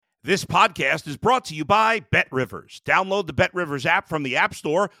This podcast is brought to you by BetRivers. Download the BetRivers app from the App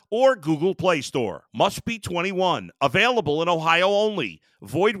Store or Google Play Store. Must be 21. Available in Ohio only.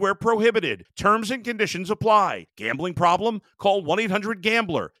 Void where prohibited. Terms and conditions apply. Gambling problem? Call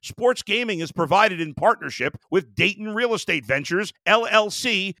 1-800-GAMBLER. Sports gaming is provided in partnership with Dayton Real Estate Ventures,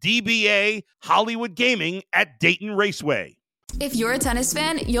 LLC, DBA, Hollywood Gaming at Dayton Raceway. If you're a tennis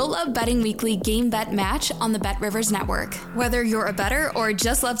fan, you'll love Betting Weekly Game Bet Match on the BetRivers Network. Whether you're a bettor or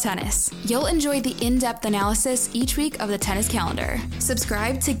just love tennis, you'll enjoy the in-depth analysis each week of the tennis calendar.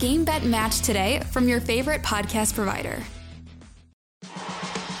 Subscribe to Game Bet Match today from your favorite podcast provider.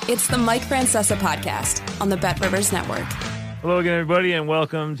 It's the Mike Francesa Podcast on the BetRivers Network. Hello again, everybody, and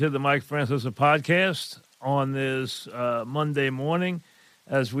welcome to the Mike Francesa Podcast on this Monday morning.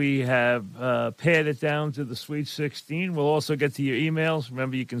 As we have pared it down to the Sweet 16. We'll also get to your emails.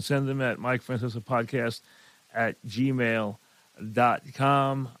 Remember, you can send them at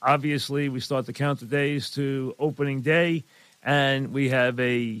mikefrancesapodcast@gmail.com. Obviously, we start to count the days to opening day, and we have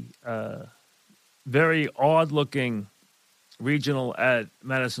a very odd-looking regional at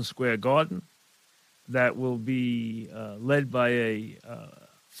Madison Square Garden that will be led by a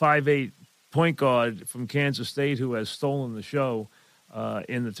 5'8" point guard from Kansas State who has stolen the show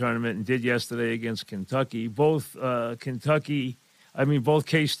in the tournament and did yesterday against Kentucky. Both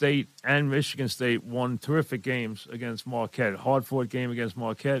K-State and Michigan State won terrific games against Marquette. Hard-fought game against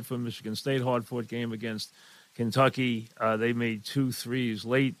Marquette for Michigan State, hard-fought game against Kentucky. They made 2 threes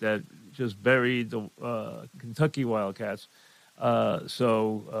late that just buried the Kentucky Wildcats.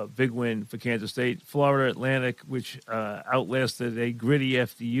 So big win for Kansas State. Florida Atlantic, which outlasted a gritty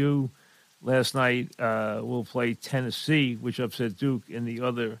FDU last night, will play Tennessee, which upset Duke in the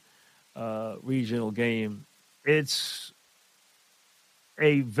other regional game. It's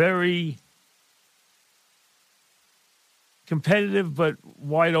a very competitive but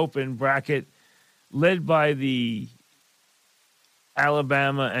wide-open bracket led by the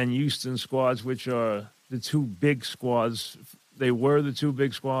Alabama and Houston squads, which are the 2 big squads. They were the 2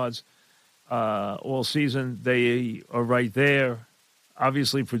 big squads all season. They are right there.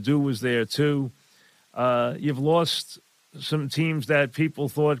 Obviously, Purdue was there, too. You've lost some teams that people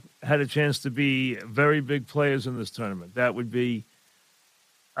thought had a chance to be very big players in this tournament. That would be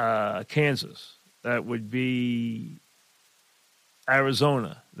Kansas. That would be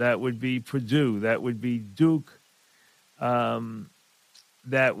Arizona. That would be Purdue. That would be Duke.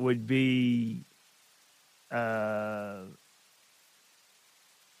 That would be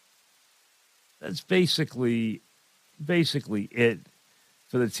that's basically it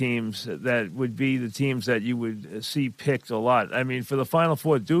for the teams that would be the teams that you would see picked a lot. I mean, for the Final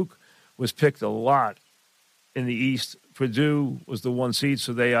Four, Duke was picked a lot in the East. Purdue was the 1 seed,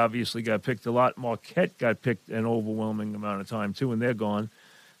 so they obviously got picked a lot. Marquette got picked an overwhelming amount of time, too, and they're gone.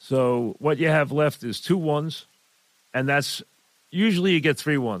 So what you have left is 2 1s, and that's usually you get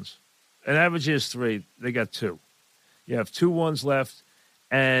 3 1s. An average is 3. They got 2. You have 2 1s left.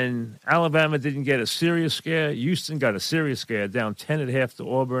 And Alabama didn't get a serious scare. Houston got a serious scare, down 10 at half to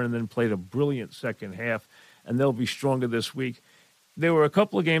Auburn, and then played a brilliant second half, and they'll be stronger this week. There were a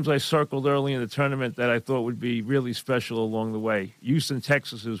couple of games I circled early in the tournament that I thought would be really special along the way. Houston,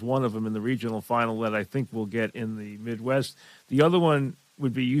 Texas is one of them in the regional final that I think we'll get in the Midwest. The other one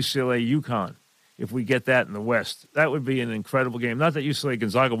would be UCLA, UConn, if we get that in the West. That would be an incredible game. Not that UCLA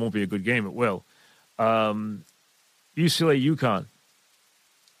Gonzaga won't be a good game, it will. UCLA, UConn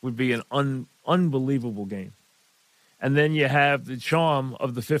would be an unbelievable game. And then you have the charm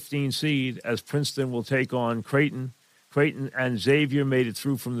of the 15 seed as Princeton will take on Creighton. Creighton and Xavier made it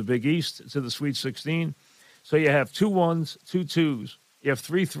through from the Big East to the Sweet 16. So you have 2 1s, 2 2s. You have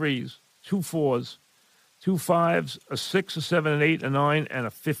 3 3s, 2 4s, 2 5s, a 6, a 7, an 8, a 9, and a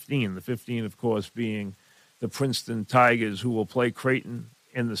 15. The 15, of course, being the Princeton Tigers, who will play Creighton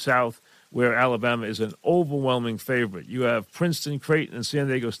in the South, where Alabama is an overwhelming favorite. You have Princeton, Creighton, and San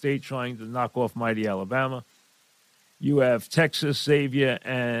Diego State trying to knock off mighty Alabama. You have Texas, Xavier,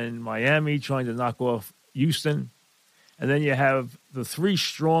 and Miami trying to knock off Houston. And then you have the 3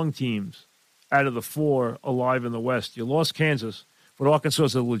 strong teams out of the 4 alive in the West. You lost Kansas, but Arkansas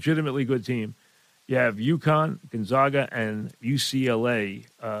is a legitimately good team. You have UConn, Gonzaga, and UCLA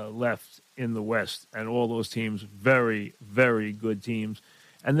left in the West. And all those teams, very, very good teams.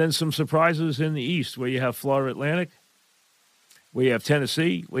 And then some surprises in the East, where you have Florida Atlantic, where you have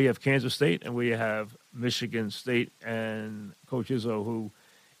Tennessee, where you have Kansas State, and where you have Michigan State and Coach Izzo, who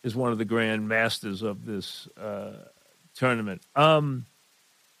is one of the grand masters of this tournament.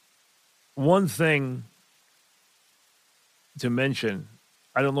 One thing to mention,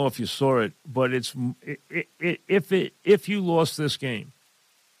 I don't know if you saw it, but if you lost this game,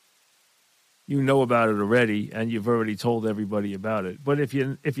 you know about it already, and you've already told everybody about it. But if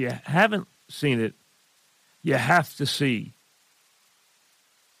you haven't seen it, you have to see.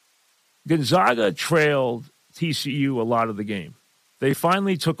 Gonzaga trailed TCU a lot of the game. They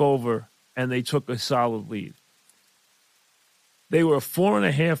finally took over, and they took a solid lead. They were a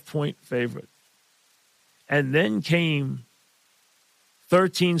 4.5-point favorite. And then came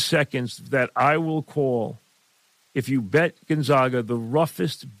 13 seconds that I will call, if you bet Gonzaga, the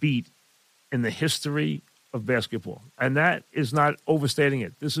roughest beat in the history of basketball. And that is not overstating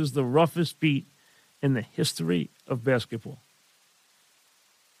it. This is the roughest beat in the history of basketball.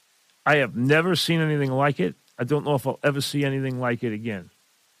 I have never seen anything like it. I don't know if I'll ever see anything like it again.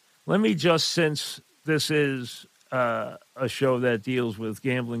 Let me just, since this is a show that deals with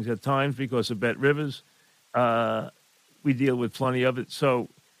gamblings at times because of Bet Rivers, we deal with plenty of it. So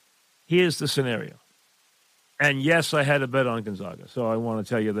here's the scenario. And yes, I had a bet on Gonzaga. So I want to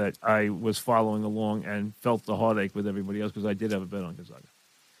tell you that I was following along and felt the heartache with everybody else because I did have a bet on Gonzaga.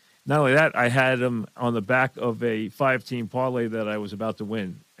 Not only that, I had them on the back of a 5-team parlay that I was about to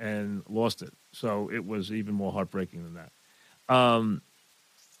win and lost it. So it was even more heartbreaking than that.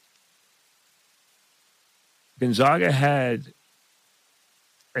 Gonzaga had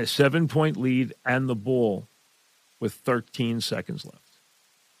a 7-point lead and the ball with 13 seconds left.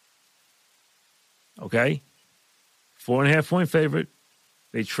 Okay? 4.5-point favorite.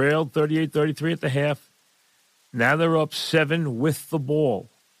 They trailed 38-33 at the half. Now they're up 7 with the ball.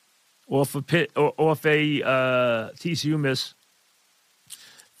 Off a TCU miss.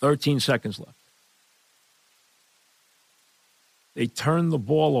 13 seconds left. They turn the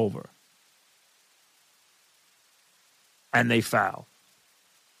ball over. And they foul.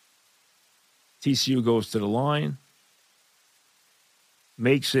 TCU goes to the line.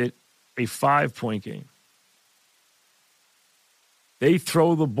 Makes it a 5-point game. They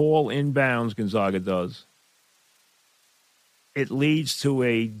throw the ball inbounds, Gonzaga does. It leads to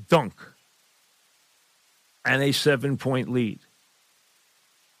a dunk and a 7-point lead.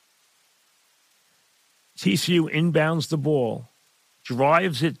 TCU inbounds the ball,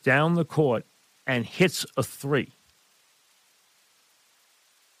 drives it down the court, and hits a 3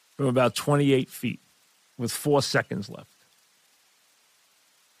 from about 28 feet with 4 seconds left.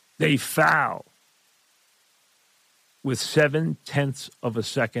 They foul with 0.7 of a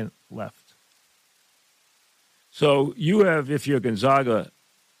second left. So you have, if you're Gonzaga,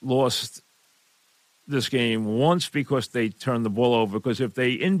 lost this game once because they turned the ball over. Because if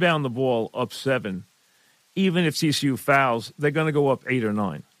they inbound the ball up 7, even if TCU fouls, they're going to go up 8 or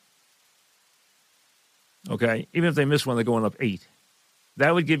 9. Okay? Even if they miss one, they're going up 8.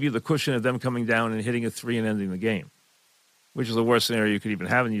 That would give you the cushion of them coming down and hitting a 3 and ending the game, which is the worst scenario you could even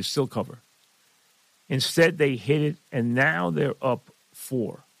have, and you still cover. Instead, they hit it, and now they're up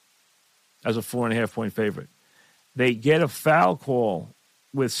 4 as a 4.5-point favorite. They get a foul call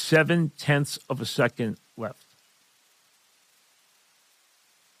with 0.7 of a second left.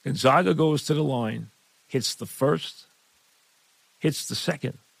 Gonzaga goes to the line, hits the first, hits the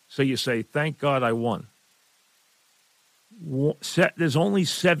second. So you say, thank God I won. There's only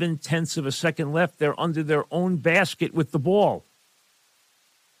 0.7 of a second left. They're under their own basket with the ball.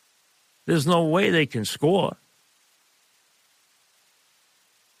 There's no way they can score.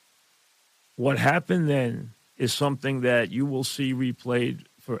 What happened then is something that you will see replayed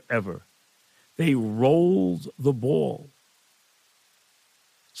forever. They rolled the ball.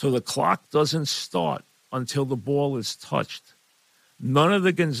 So the clock doesn't start until the ball is touched. None of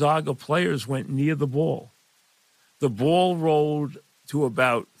the Gonzaga players went near the ball. The ball rolled to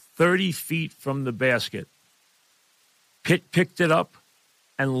about 30 feet from the basket. Pitt picked it up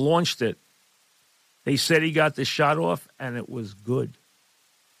and launched it. They said he got the shot off, and it was good.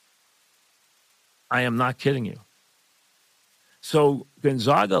 I am not kidding you. So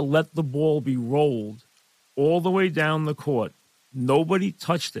Gonzaga let the ball be rolled all the way down the court. Nobody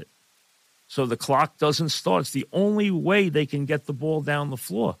touched it. So the clock doesn't start. It's the only way they can get the ball down the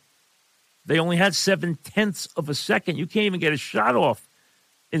floor. They only had 0.7 of a second. You can't even get a shot off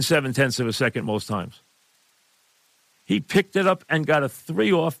in 0.7 of a second most times. He picked it up and got a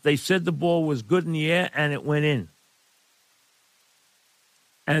 3 off. They said the ball was good in the air, and it went in.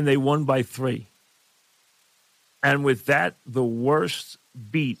 And they won by 3. And with that, the worst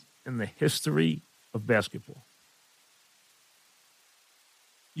beat in the history of basketball.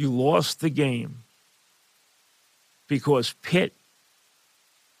 You lost the game because Pitt,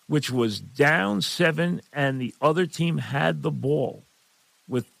 which was down 7, and the other team had the ball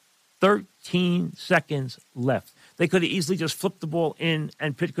with 13 seconds left. They could have easily just flipped the ball in,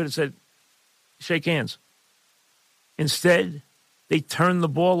 and Pitt could have said, shake hands. Instead, They turn the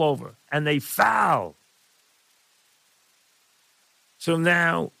ball over, and they foul. So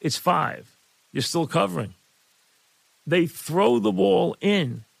now it's 5. You're still covering. They throw the ball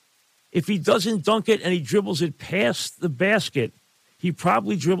in. If he doesn't dunk it and he dribbles it past the basket, he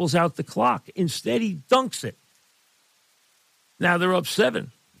probably dribbles out the clock. Instead, he dunks it. Now they're up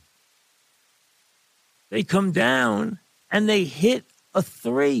 7. They come down, and they hit a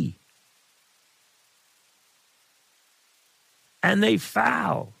 3. And they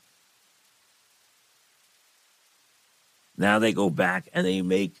foul. Now they go back, and they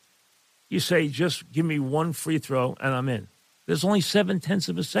make, you say, just give me one free throw, and I'm in. There's only 0.7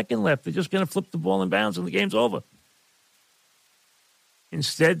 of a second left. They're just going to flip the ball in bounds, and the game's over.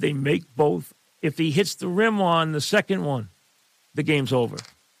 Instead, they make both. If he hits the rim on the second one, the game's over.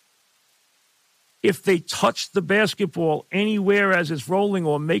 If they touch the basketball anywhere as it's rolling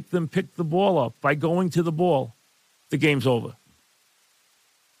or make them pick the ball up by going to the ball, the game's over.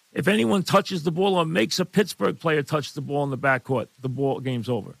 If anyone touches the ball or makes a Pittsburgh player touch the ball in the backcourt, the game's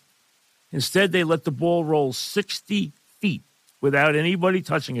over. Instead, they let the ball roll 60 feet without anybody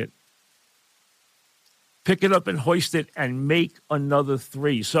touching it. Pick it up and hoist it and make another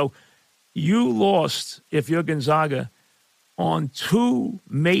 3. So you lost, if you're Gonzaga, on 2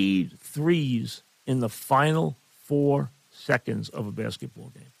 made threes in the final 4 seconds of a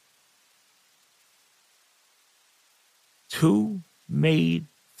basketball game. 2 made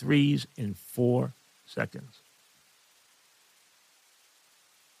threes in 4 seconds.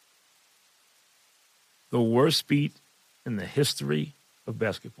 The worst beat in the history of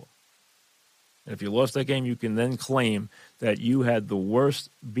basketball. And if you lost that game, you can then claim that you had the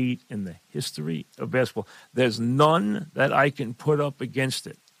worst beat in the history of basketball. There's none that I can put up against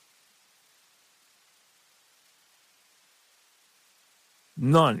it.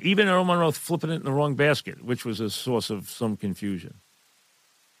 None. Even Earl Monroe flipping it in the wrong basket, which was a source of some confusion.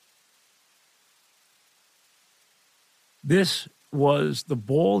 This was, the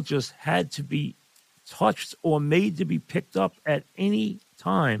ball just had to be touched or made to be picked up at any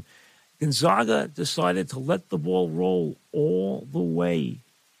time. Gonzaga decided to let the ball roll all the way.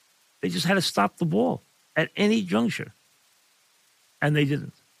 They just had to stop the ball at any juncture. And they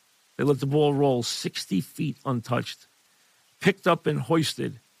didn't. They let the ball roll 60 feet untouched, picked up and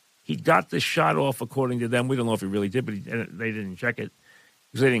hoisted. He got the shot off, according to them. We don't know if he really did, but they didn't check it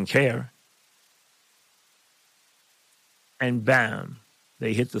because they didn't care. And bam,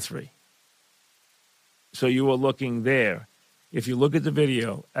 they hit the 3. So you were looking there. If you look at the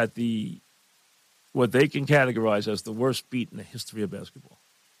video, at what they can categorize as the worst beat in the history of basketball.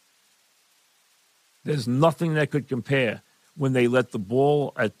 There's nothing that could compare when they let the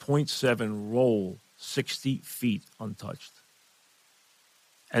ball at 0.7 roll 60 feet untouched.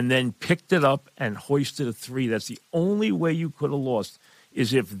 And then picked it up and hoisted a 3. That's the only way you could have lost,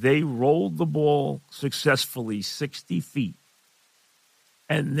 is if they rolled the ball successfully 60 feet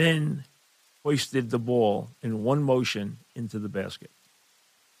and then hoisted the ball in one motion into the basket.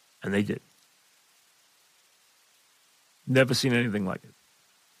 And they did. Never seen anything like it.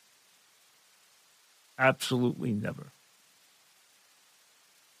 Absolutely never.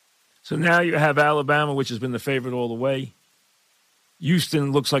 So now you have Alabama, which has been the favorite all the way.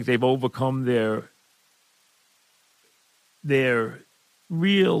 Houston looks like they've overcome their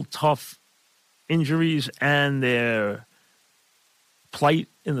real tough injuries and their plight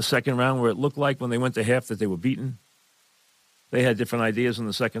in the second round, where it looked like when they went to half that they were beaten. They had different ideas in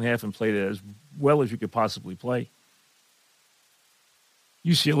the second half and played it as well as you could possibly play.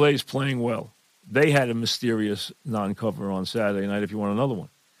 UCLA is playing well. They had a mysterious non-cover on Saturday night, if you want another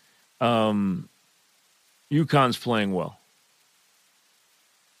one. UConn's playing well.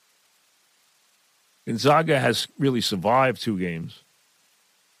 Gonzaga has really survived 2 games.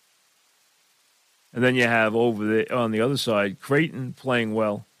 And then you have on the other side, Creighton playing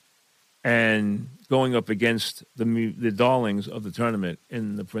well and going up against the darlings of the tournament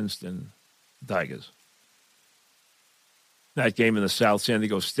in the Princeton Tigers. That game in the South, San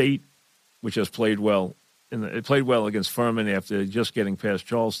Diego State, which has played well. It played well against Furman after just getting past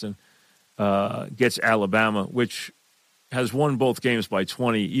Charleston, gets Alabama, which has won both games by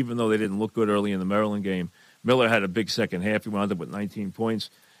 20, even though they didn't look good early in the Maryland game. Miller had a big second half. He wound up with 19 points.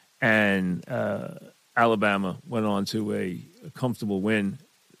 And Alabama went on to a comfortable win.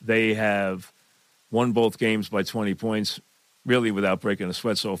 They have won both games by 20 points, really without breaking a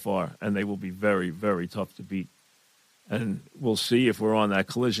sweat so far. And they will be very, very tough to beat. And we'll see if we're on that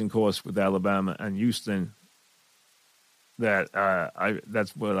collision course with Alabama and Houston. That's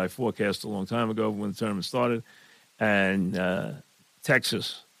what I forecast a long time ago when the tournament started. And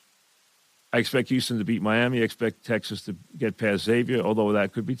Texas I expect Houston to beat Miami. I expect Texas to get past Xavier, although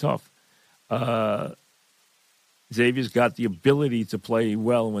that could be tough. Xavier's got the ability to play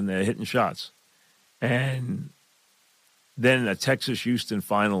well when they're hitting shots. And then a Texas-Houston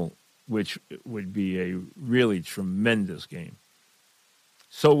final, which would be a really tremendous game.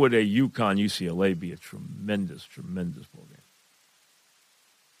 So would a UConn-UCLA be a tremendous, tremendous ball game.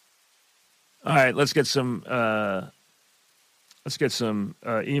 All right, let's get some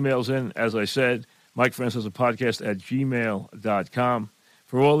emails in. As I said, Mike Francis, a podcast at gmail.com.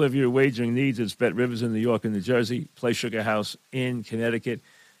 For all of your wagering needs, it's Bet Rivers in New York and New Jersey, Play Sugar House in Connecticut.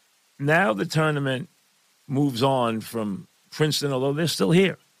 Now the tournament moves on from Princeton, although they're still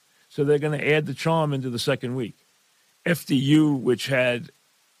here. So they're going to add the charm into the second week. FDU, which had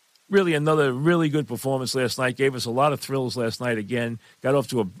really another really good performance last night, gave us a lot of thrills last night again, got off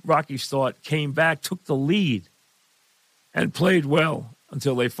to a rocky start, came back, took the lead, and played well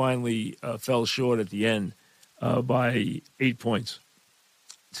until they finally fell short at the end by 8 points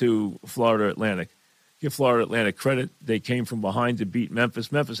to Florida Atlantic. Give Florida Atlantic credit. They came from behind to beat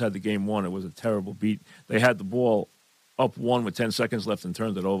Memphis. Memphis had the game won. It was a terrible beat. They had the ball up 1 with 10 seconds left and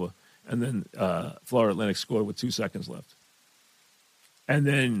turned it over. And then Florida Atlantic scored with 2 seconds left. And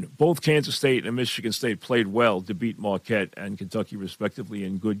then both Kansas State and Michigan State played well to beat Marquette and Kentucky, respectively,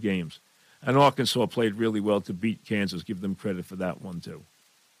 in good games. And Arkansas played really well to beat Kansas. Give them credit for that one, too.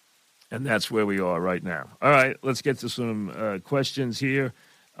 And that's where we are right now. All right, let's get to some questions here.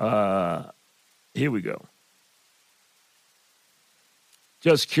 Here we go.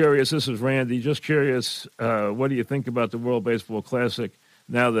 Just curious, this is Randy. Just curious, what do you think about the World Baseball Classic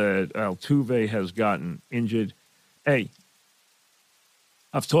now that Altuve has gotten injured? Hey,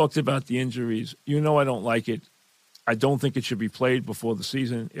 I've talked about the injuries. You know I don't like it. I don't think it should be played before the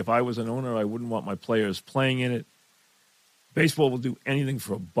season. If I was an owner, I wouldn't want my players playing in it. Baseball will do anything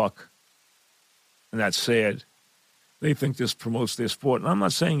for a buck, and that's sad. They think this promotes their sport. And I'm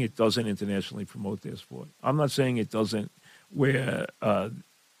not saying it doesn't internationally promote their sport. I'm not saying it doesn't where,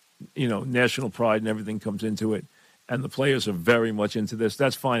 national pride and everything comes into it. And the players are very much into this.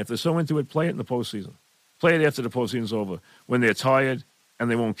 That's fine. If they're so into it, play it in the postseason. Play it after the postseason's over when they're tired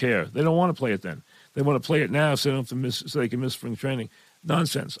and they won't care. They don't want to play it then. They want to play it now so they don't have to miss, so they can miss spring training.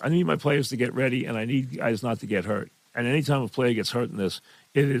 Nonsense. I need my players to get ready, and I need guys not to get hurt. And anytime a player gets hurt in this,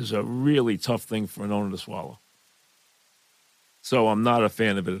 it is a really tough thing for an owner to swallow. So I'm not a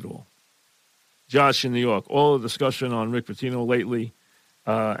fan of it at all. Josh in New York, all the discussion on Rick Pitino lately,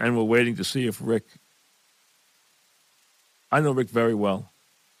 and we're waiting to see if Rick... I know Rick very well.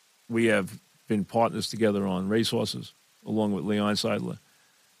 We have been partners together on racehorses, along with Leon Seidler.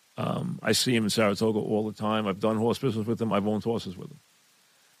 I see him in Saratoga all the time. I've done horse business with him. I've owned horses with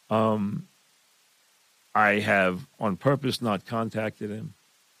him. I have, on purpose, not contacted him.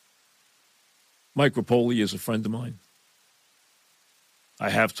 Mike Rapoli is a friend of mine. I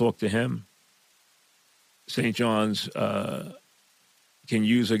have talked to him. St. John's can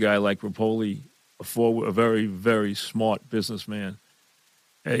use a guy like Rapoli, a very, very smart businessman,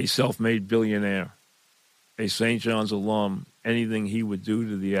 a self-made billionaire, a St. John's alum. Anything he would do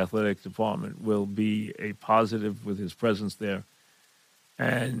to the athletic department will be a positive with his presence there.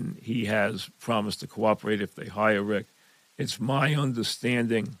 And he has promised to cooperate if they hire Rick. It's my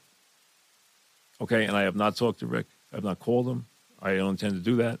understanding, okay, and I have not talked to Rick. I have not called him. I don't intend to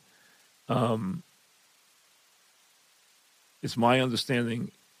do that. It's my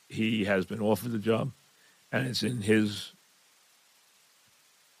understanding he has been offered the job, and it's in his,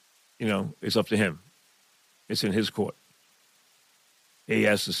 it's up to him. It's in his court. He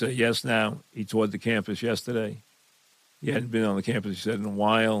has to say yes now. He toured the campus yesterday. He hadn't been on the campus, he said, in a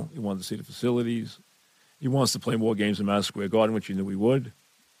while. He wanted to see the facilities. He wants to play more games in Madison Square Garden, which he knew he would.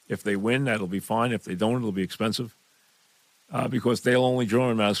 If they win, that'll be fine. If they don't, it'll be expensive. Because they'll only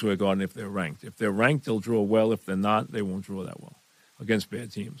draw in Madison Square Garden if they're ranked. If they're ranked, they'll draw well. If they're not, they won't draw that well against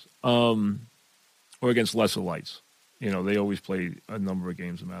bad teams. Or against lesser lights. They always play a number of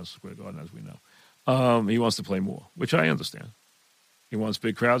games in Madison Square Garden, as we know. He wants to play more, which I understand. He wants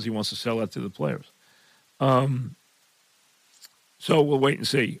big crowds. He wants to sell that to the players. So we'll wait and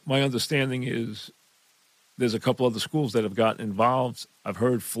see. My understanding is there's a couple other schools that have gotten involved. I've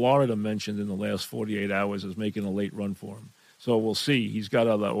heard Florida mentioned in the last 48 hours as making a late run for him. So we'll see. He's got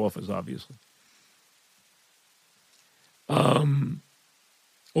other offers, obviously. All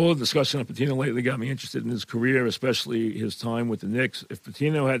the discussion on Pitino lately got me interested in his career, especially his time with the Knicks. If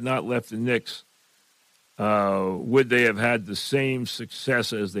Pitino had not left the Knicks, would they have had the same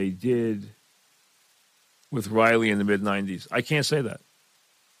success as they did with Riley in the mid-'90s? I can't say that.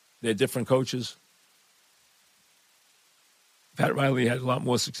 They're different coaches. Pat Riley had a lot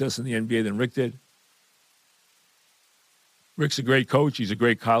more success in the NBA than Rick did. Rick's a great coach. He's a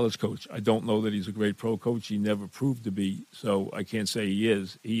great college coach. I don't know that he's a great pro coach. He never proved to be, so I can't say he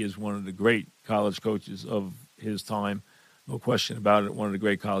is. He is one of the great college coaches of his time. No question about it, one of the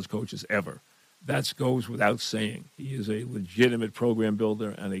great college coaches ever. That goes without saying. He is a legitimate program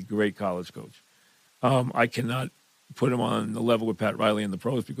builder and a great college coach. I cannot put him on the level with Pat Riley in the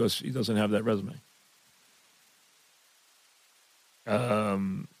pros because he doesn't have that resume.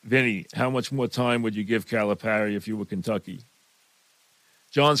 Vinny, how much more time would you give Calipari if you were Kentucky?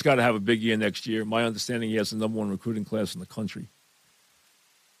 John's got to have a big year next year. My understanding, he has the number one recruiting class in the country.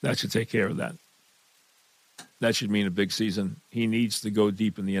 That should take care of that. That should mean a big season. He needs to go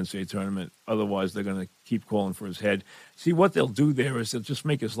deep in the NCAA tournament. Otherwise, they're going to keep calling for his head. See, what they'll do there is they'll just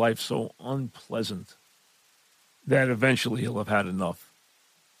make his life so unpleasant that eventually he'll have had enough.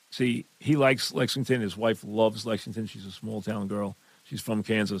 See, he likes Lexington. His wife loves Lexington. She's a small-town girl. She's from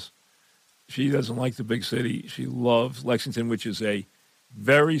Kansas. She doesn't like the big city. She loves Lexington, which is a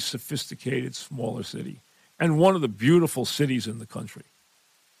very sophisticated, smaller city, and one of the beautiful cities in the country.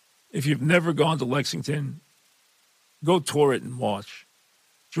 If you've never gone to Lexington, go tour it in March.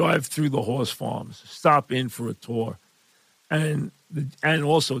 Drive through the horse farms. Stop in for a tour. And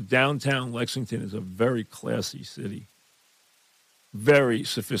also downtown Lexington is a very classy city. Very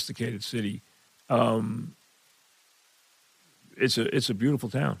sophisticated city. It's a beautiful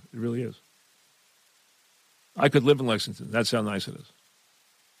town. It really is. I could live in Lexington. That's how nice it is.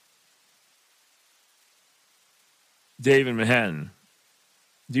 Dave in Manhattan.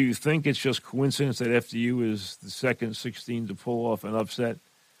 Do you think it's just coincidence that FDU is the second 16 to pull off an upset?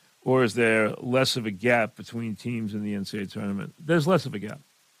 Or is there less of a gap between teams in the NCAA tournament? There's less of a gap.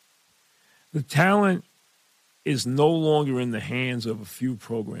 The talent is no longer in the hands of a few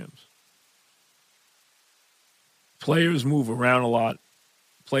programs. Players move around a lot.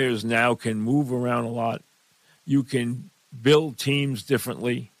 Players now can move around a lot. You can build teams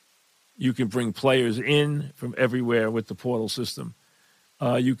differently. You can bring players in from everywhere with the portal system.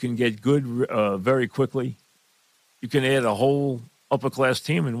 You can get good very quickly. You can add a whole upper-class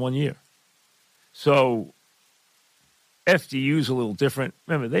team in 1 year. So FDU's a little different.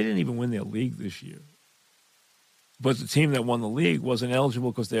 Remember, they didn't even win their league this year. But the team that won the league wasn't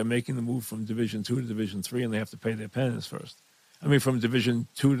eligible because they're making the move from Division II to Division III, and they have to pay their penance first. I mean, from Division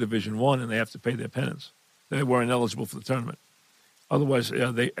II to Division I, and they have to pay their penance. They weren't eligible for the tournament. Otherwise,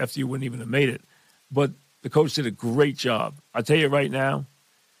 FDU wouldn't even have made it. But the coach did a great job. I'll tell you right now,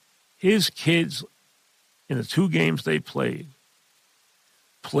 his kids, in the 2 games they played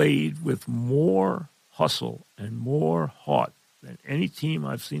with more hustle and more heart than any team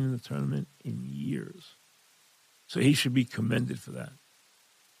I've seen in the tournament in years. So he should be commended for that.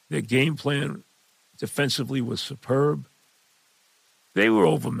 Their game plan defensively was superb. They were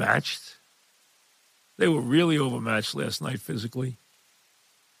overmatched. They were really overmatched last night physically.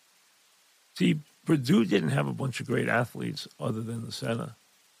 See, Purdue didn't have a bunch of great athletes other than the center.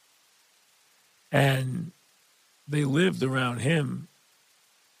 And they lived around him,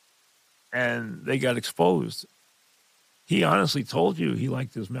 and they got exposed. He honestly told you he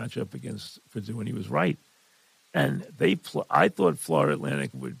liked his matchup against Purdue, and he was right. And I thought Florida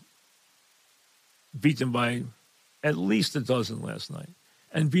Atlantic would beat them by at least a dozen last night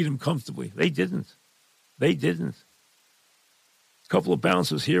and beat them comfortably. They didn't. A couple of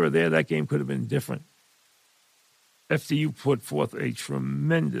bounces here or there, that game could have been different. FDU put forth a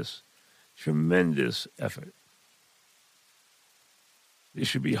tremendous effort. They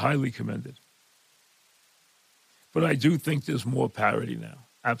should be highly commended. But I do think there's more parity now.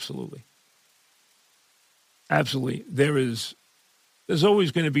 Absolutely. Absolutely. There's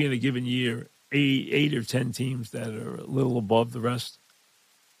always going to be in a given year 8 or 10 teams that are a little above the rest.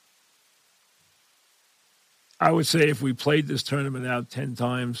 I would say if we played this tournament out 10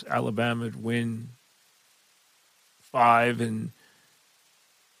 times, Alabama would win 5 and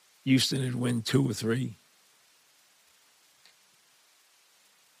Houston would win 2 or 3.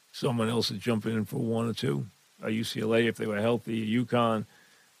 Someone else would jump in for 1 or 2. UCLA, if they were healthy, UConn,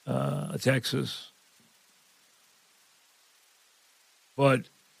 Texas. But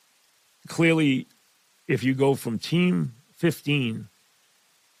clearly, if you go from Team 15,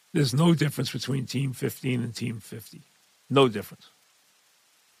 there's no difference between Team 15 and Team 50. No difference.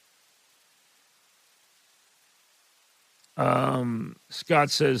 Scott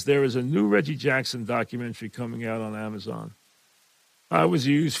says, there is a new Reggie Jackson documentary coming out on Amazon. I was a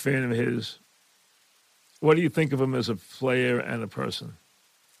huge fan of his. What do you think of him as a player and a person?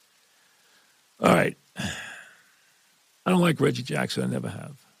 All right. I don't like Reggie Jackson. I never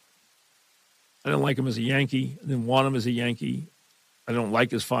have. I didn't like him as a Yankee. I didn't want him as a Yankee. I don't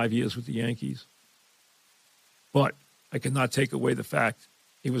like his 5 years with the Yankees. But I cannot take away the fact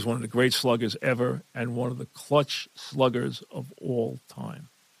he was one of the great sluggers ever and one of the clutch sluggers of all time.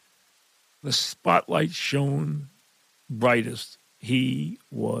 The spotlight shone brightest. He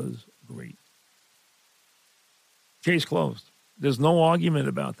was great. Case closed. There's no argument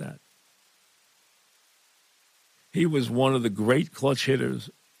about that. He was one of the great clutch hitters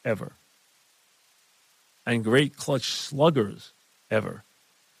ever. And great clutch sluggers ever.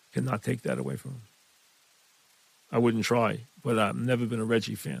 Cannot take that away from him. I wouldn't try, but I've never been a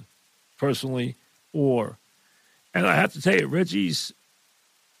Reggie fan, personally, and I have to tell you, Reggie's,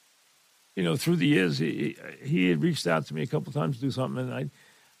 through the years, he had reached out to me a couple of times to do something, and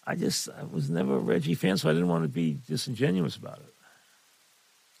I was never a Reggie fan, so I didn't want to be disingenuous about it.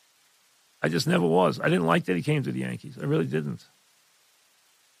 I just never was. I didn't like that he came to the Yankees. I really didn't.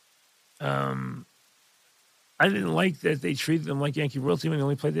 I didn't like that they treated him like Yankee royalty when he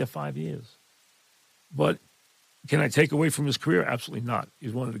only played there 5 years. But can I take away from his career? Absolutely not.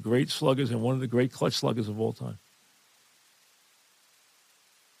 He's one of the great sluggers and one of the great clutch sluggers of all time.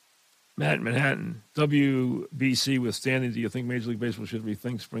 Matt in Manhattan, WBC withstanding, do you think Major League Baseball should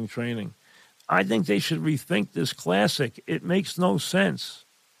rethink spring training? I think they should rethink this classic. It makes no sense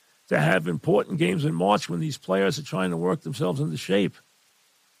to have important games in March when these players are trying to work themselves into shape.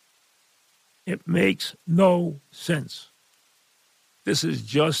 It makes no sense. This is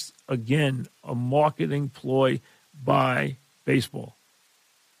just, again, a marketing ploy by baseball.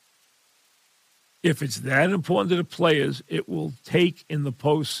 If it's that important to the players, it will take in the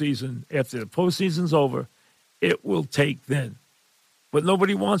postseason. After the postseason's over, it will take then. But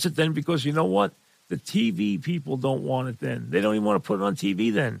nobody wants it then because you know what? The TV people don't want it then. They don't even want to put it on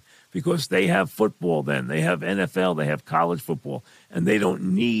TV then because they have football then. They have NFL. They have college football. And they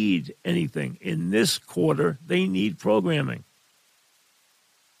don't need anything. In this quarter, they need programming.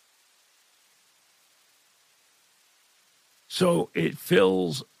 So it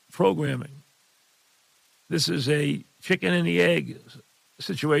fills programming. This is a chicken and the egg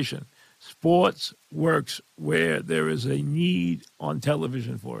situation. Sports works where there is a need on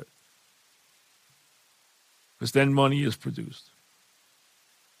television for it. Because then money is produced.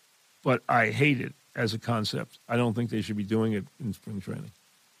 But I hate it as a concept. I don't think they should be doing it in spring training.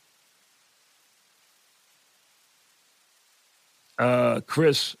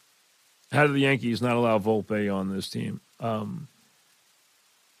 Chris, how do the Yankees not allow Volpe on this team?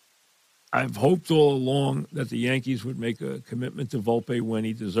 I've hoped all along that the Yankees would make a commitment to Volpe when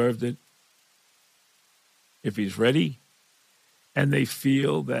he deserved it, if he's ready, and they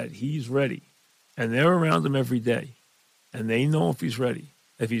feel that he's ready. And they're around him every day, and they know if he's ready.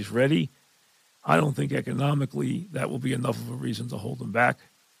 If he's ready, I don't think economically that will be enough of a reason to hold him back.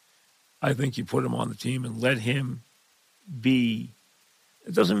 I think you put him on the team and let him be.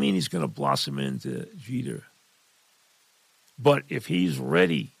 It doesn't mean he's going to blossom into Jeter. But if he's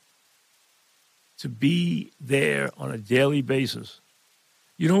ready to be there on a daily basis,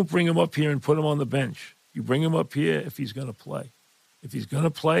 you don't bring him up here and put him on the bench. You bring him up here if he's going to play. If he's going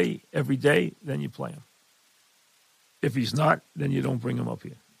to play every day, then you play him. If he's not, then you don't bring him up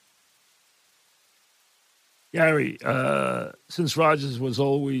here. Gary, since Rodgers was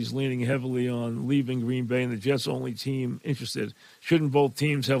always leaning heavily on leaving Green Bay and the Jets only team interested, shouldn't both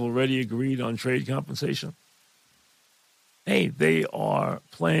teams have already agreed on trade compensation? Hey, they are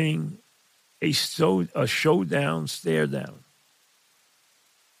playing a showdown, stare down.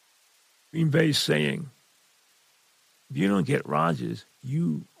 Green Bay's saying, if you don't get Rodgers,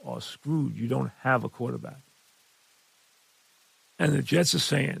 you are screwed. You don't have a quarterback. And the Jets are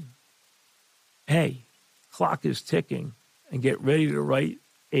saying, hey, clock is ticking, and get ready to write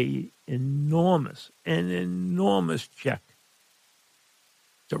an enormous check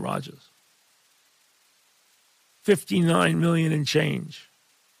to Rodgers. $59 million and change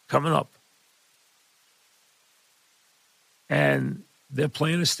coming up. And they're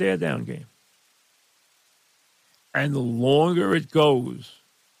playing a stare-down game. And the longer it goes,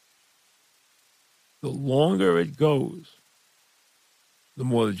 the more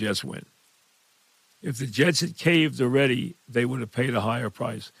the Jets win. If the Jets had caved already, they would have paid a higher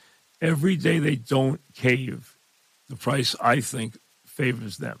price. Every day they don't cave, the price, I think,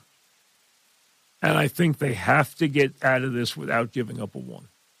 favors them. And I think they have to get out of this without giving up a one.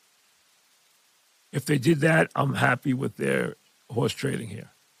 If they did that, I'm happy with their horse trading here.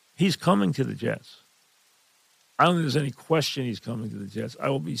 He's coming to the Jets. I don't think there's any question he's coming to the Jets. I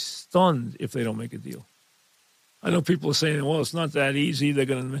will be stunned if they don't make a deal. I know people are saying, well, it's not that easy. They're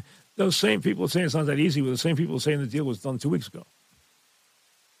going to. Those same people are saying it's not that easy, but the same people are saying the deal was done 2 weeks ago.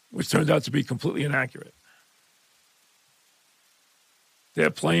 which turned out to be completely inaccurate. They're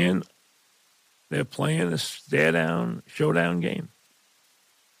playing a stare-down, showdown game.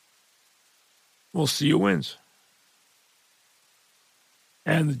 We'll see who wins.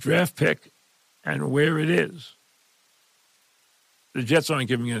 And the draft pick and where it is, the Jets aren't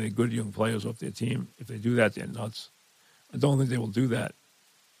giving any good young players off their team. If they do that, they're nuts. I don't think they will do that.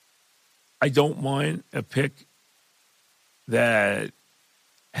 I don't mind a pick that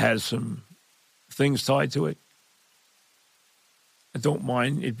has some things tied to it. I don't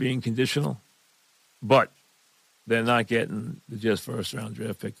mind it being conditional, but they're not getting the Jets first-round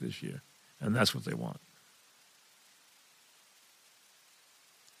draft pick this year, and that's what they want.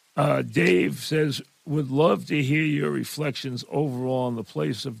 Dave says, would love to hear your reflections overall on the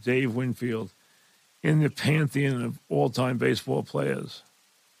place of Dave Winfield in the pantheon of all-time baseball players.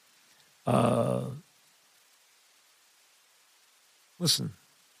 Listen,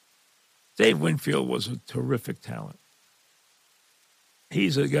 Dave Winfield was a terrific talent.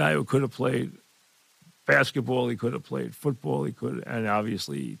 He's a guy who could have played basketball, he could have played football, and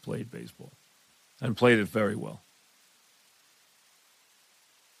obviously he played baseball and played it very well.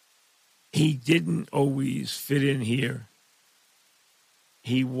 He didn't always fit in here.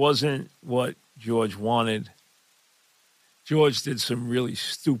 He wasn't what George wanted. George did some really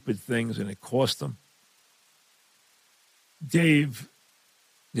stupid things, and it cost him. Dave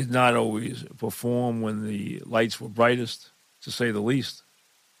did not always perform when the lights were brightest, to say the least.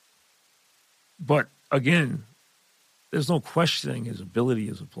 But again, there's no questioning his ability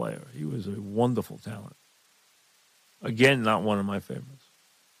as a player. He was a wonderful talent. Again, not one of my favorites.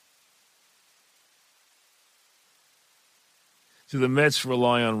 Do the Mets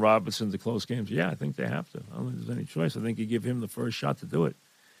rely on Robertson to close games? Yeah, I think they have to. I don't think there's any choice. I think you give him the first shot to do it.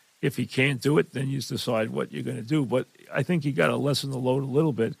 If he can't do it, then you just decide what you're going to do. But I think you got to lessen the load a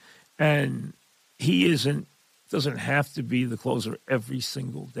little bit. And he doesn't have to be the closer every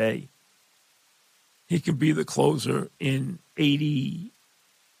single day. He can be the closer in 80%,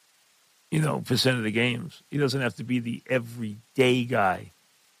 percent of the games. He doesn't have to be the everyday guy.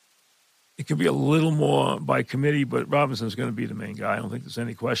 It could be a little more by committee, but Robinson's going to be the main guy. I don't think there's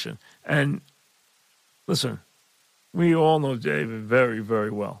any question. And listen, we all know David very, very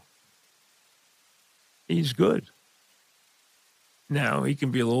well. He's good. Now, he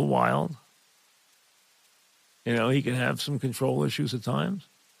can be a little wild. He can have some control issues at times.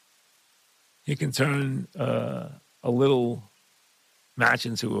 He can turn a little match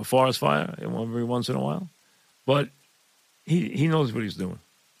into a forest fire every once in a while. But he knows what he's doing.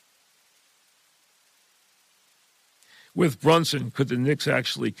 With Brunson, could the Knicks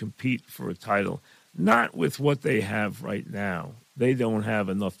actually compete for a title? Not with what they have right now. They don't have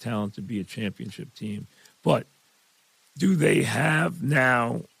enough talent to be a championship team. But do they have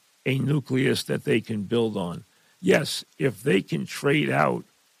now a nucleus that they can build on? Yes, if they can trade out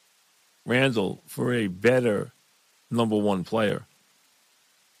Randall for a better number one player,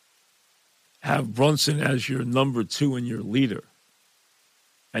 have Brunson as your number two and your leader,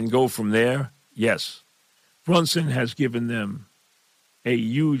 and go from there, yes. Brunson has given them a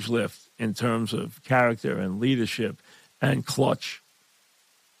huge lift in terms of character and leadership and clutch.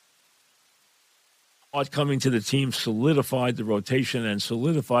 Art coming to the team solidified the rotation and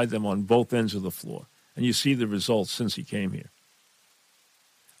solidified them on both ends of the floor. And you see the results since he came here.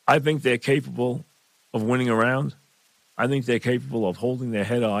 I think they're capable of winning a round. I think they're capable of holding their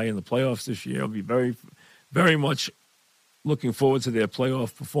head high in the playoffs this year. I'll be very, very much looking forward to their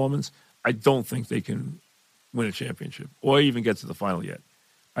playoff performance. I don't think they can win a championship or even get to the final yet.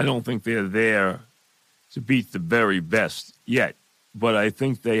 I don't think they're there to beat the very best yet, but I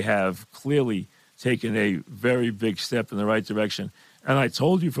think they have clearly taken a very big step in the right direction. And I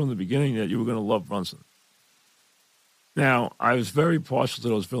told you from the beginning that you were going to love Brunson. Now, I was very partial to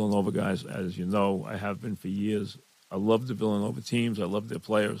those Villanova guys, as you know. I have been for years. I love the Villanova teams. I love their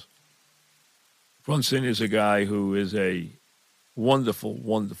players. Brunson is a guy who is a wonderful,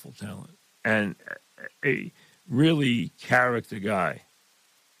 wonderful talent and a really character guy.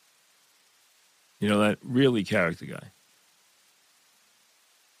 That really character guy.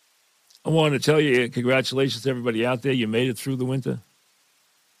 I want to tell you, congratulations to everybody out there. You made it through the winter.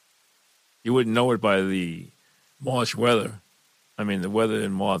 You wouldn't know it by the March weather. I mean, the weather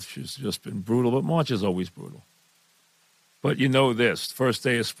in March has just been brutal, but March is always brutal. But you know this, first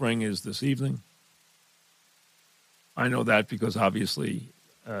day of spring is this evening. I know that because obviously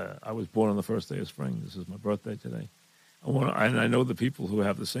I was born on the first day of spring. This is my birthday today. And I know the people who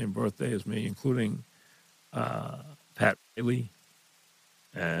have the same birthday as me, including Pat Riley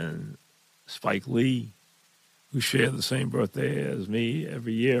and Spike Lee. who share the same birthday as me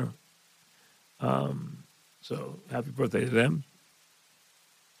every year. So happy birthday to them.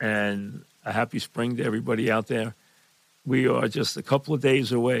 And a happy spring to everybody out there. We are just a couple of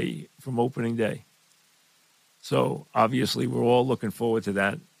days away from opening day. So obviously we're all looking forward to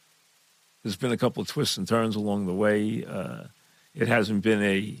that. There's been a couple of twists and turns along the way. It hasn't been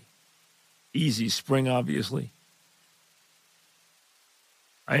a easy spring, obviously.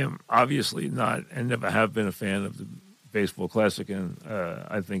 I am obviously not and never have been a fan of the Baseball Classic, and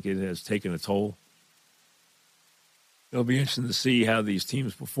I think it has taken a toll. It'll be interesting to see how these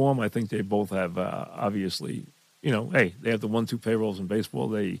teams perform. I think they both have, obviously, hey, they have the 1-2 payrolls in baseball.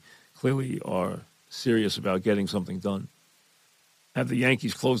 They clearly are serious about getting something done. Have the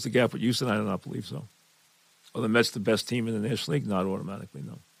Yankees closed the gap with Houston? I do not believe so. Are the Mets the best team in the National League? Not automatically,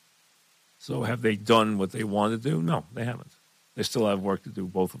 no. So have they done what they wanted to do? No, they haven't. They still have work to do,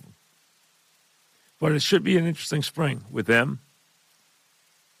 both of them. But it should be an interesting spring with them.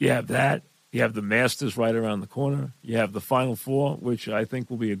 You have that. You have the Masters right around the corner. You have the Final Four, which I think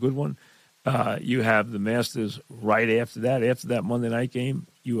will be a good one. You have the Masters right after that Monday night game.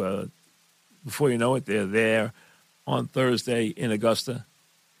 Before you know it, they're there on Thursday in Augusta.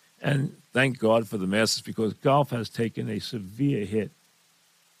 And thank God for the Masters, because golf has taken a severe hit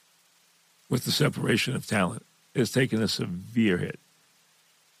with the separation of talent. It's taken a severe hit.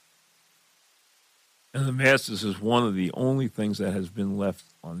 And the Masters is one of the only things that has been left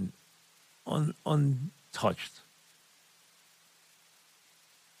untouched.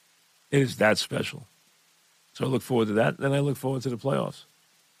 It is that special. So I look forward to that. Then I look forward to the playoffs.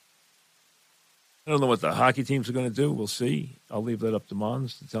 I don't know what the hockey teams are going to do. We'll see. I'll leave that up to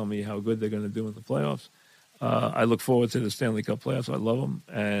Mons to tell me how good they're going to do in the playoffs. I look forward to the Stanley Cup playoffs. I love them,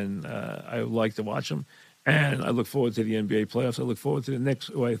 and I like to watch them. And I look forward to the NBA playoffs. I look forward to the Knicks,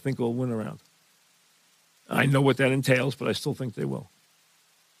 who I think will win around. I know what that entails, but I still think they will.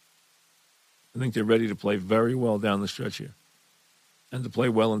 I think they're ready to play very well down the stretch here and to play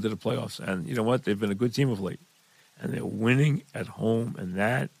well into the playoffs. And you know what? They've been a good team of late. And they're winning at home. And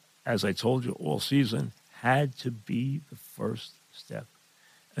that, as I told you all season, had to be the first step.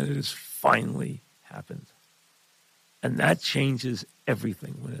 And it has finally happened. And that changes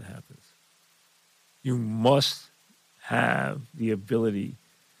everything when it happens. You must have the ability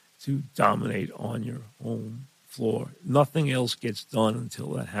to dominate on your home floor. Nothing else gets done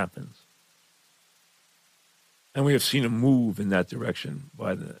until that happens. And we have seen a move in that direction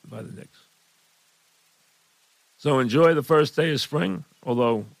by the Knicks. So enjoy the first day of spring,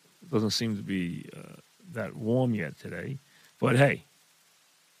 although it doesn't seem to be that warm yet today. But hey,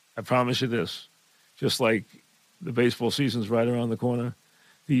 I promise you this, just like the baseball season's right around the corner,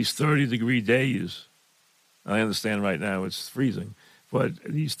 these 30-degree days, I understand right now it's freezing, but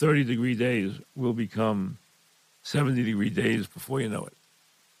these 30-degree days will become 70-degree days before you know it.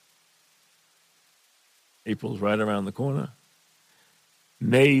 April's right around the corner.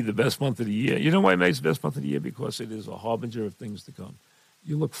 May, the best month of the year. You know why May's the best month of the year? Because it is a harbinger of things to come.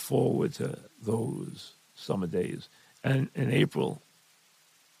 You look forward to those summer days. And in April,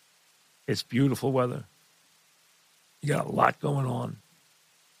 it's beautiful weather. You got a lot going on.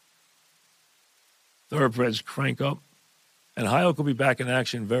 Thoroughbreds crank up. And Hayek will be back in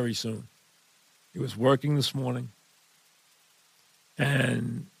action very soon. He was working this morning.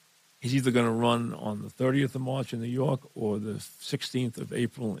 And he's either going to run on the 30th of March in New York or the 16th of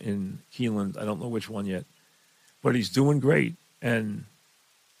April in Keeneland. I don't know which one yet. But he's doing great. And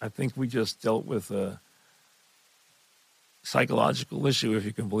I think we just dealt with a psychological issue, if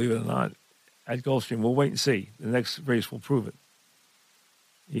you can believe it or not, at Gulfstream. We'll wait and see. The next race will prove it.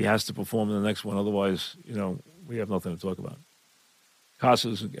 He has to perform in the next one. Otherwise, we have nothing to talk about.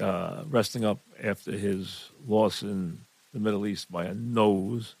 Casa's resting up after his loss in the Middle East by a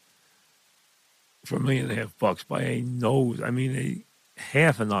nose for $1.5 million by a nose. I mean, a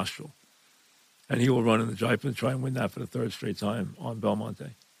half a nostril. And he will run in the Jaipur and try and win that for the third straight time on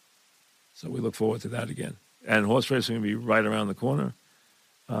Belmonte. So we look forward to that again. And horse racing will be right around the corner.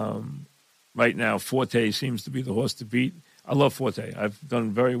 Right now, Forte seems to be the horse to beat. I love Forte. I've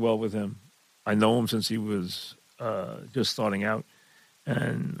done very well with him. I know him since he was just starting out.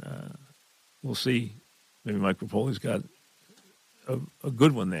 And we'll see. Maybe Mike Rapoli's got a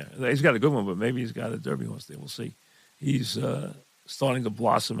good one there. He's got a good one, but maybe he's got a Derby horse there. We'll see. He's starting to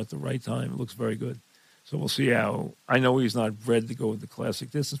blossom at the right time. It looks very good. So we'll see how. I know he's not bred to go with the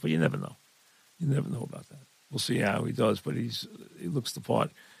classic distance, but you never know. You never know about that. We'll see how he does, but he looks the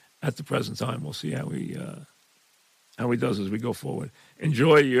part at the present time. We'll see how he does as we go forward.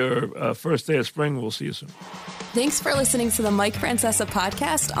 Enjoy your first day of spring. We'll see you soon. Thanks for listening to the Mike Francesa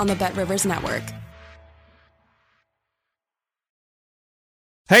podcast on the Bet Rivers Network.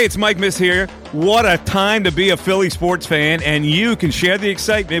 Hey, it's Mike Miss here. What a time to be a Philly sports fan, and you can share the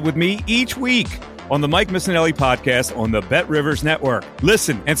excitement with me each week on the Mike Missinelli Podcast on the Bet Rivers Network.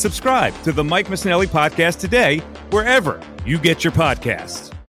 Listen and subscribe to the Mike Missinelli Podcast today, wherever you get your podcasts.